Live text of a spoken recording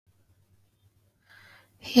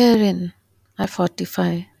Herein I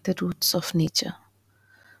fortify the roots of nature,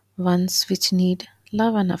 ones which need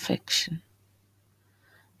love and affection.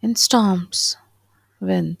 In storms,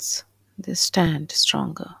 winds, they stand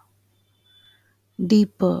stronger,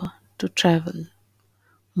 deeper to travel,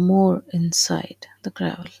 more inside the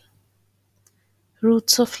gravel.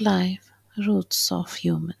 Roots of life, roots of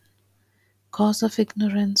human, cause of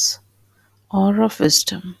ignorance or of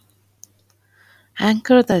wisdom.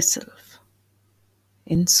 Anchor thyself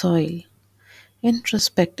in soil,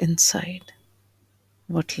 introspect inside.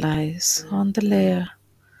 What lies on the layer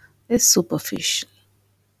is superficial.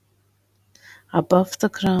 Above the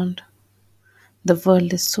ground, the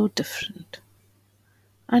world is so different.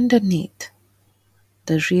 Underneath,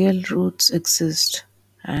 the real roots exist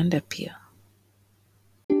and appear.